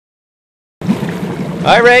All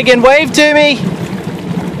right, Reagan, wave to me.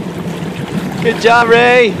 Good job,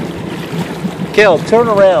 Ray. Kel, turn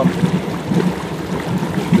around.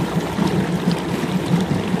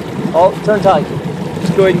 Oh, turn tight.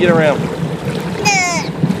 Just go ahead and get around.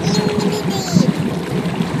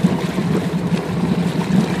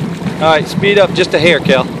 All right, speed up just a hair,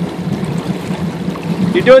 Kel.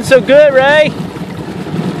 You're doing so good, Ray.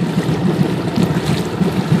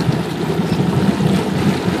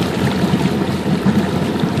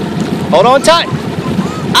 Hold on tight.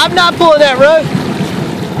 I'm not pulling that rope.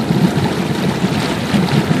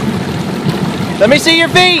 Let me see your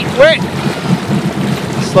feet.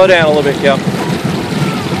 Slow down a little bit, Kel.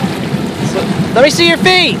 Let me see your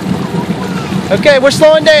feet. Okay, we're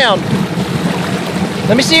slowing down.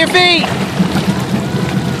 Let me see your feet.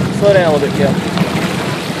 Slow down a little bit, Kel.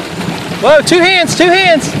 Whoa, two hands, two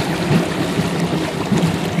hands.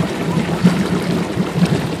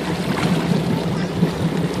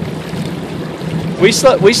 We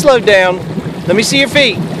slowed down. Let me see your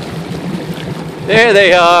feet. There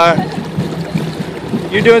they are.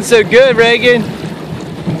 You're doing so good, Reagan.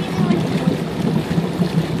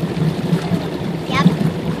 Yep.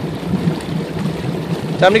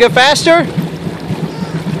 Time to go faster?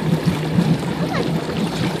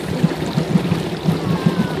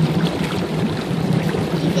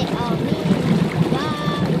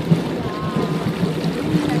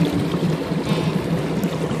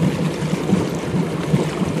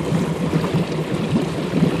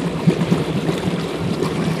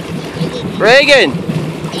 Reagan,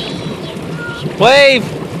 wave.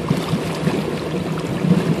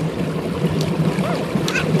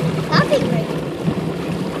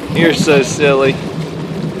 You're so silly.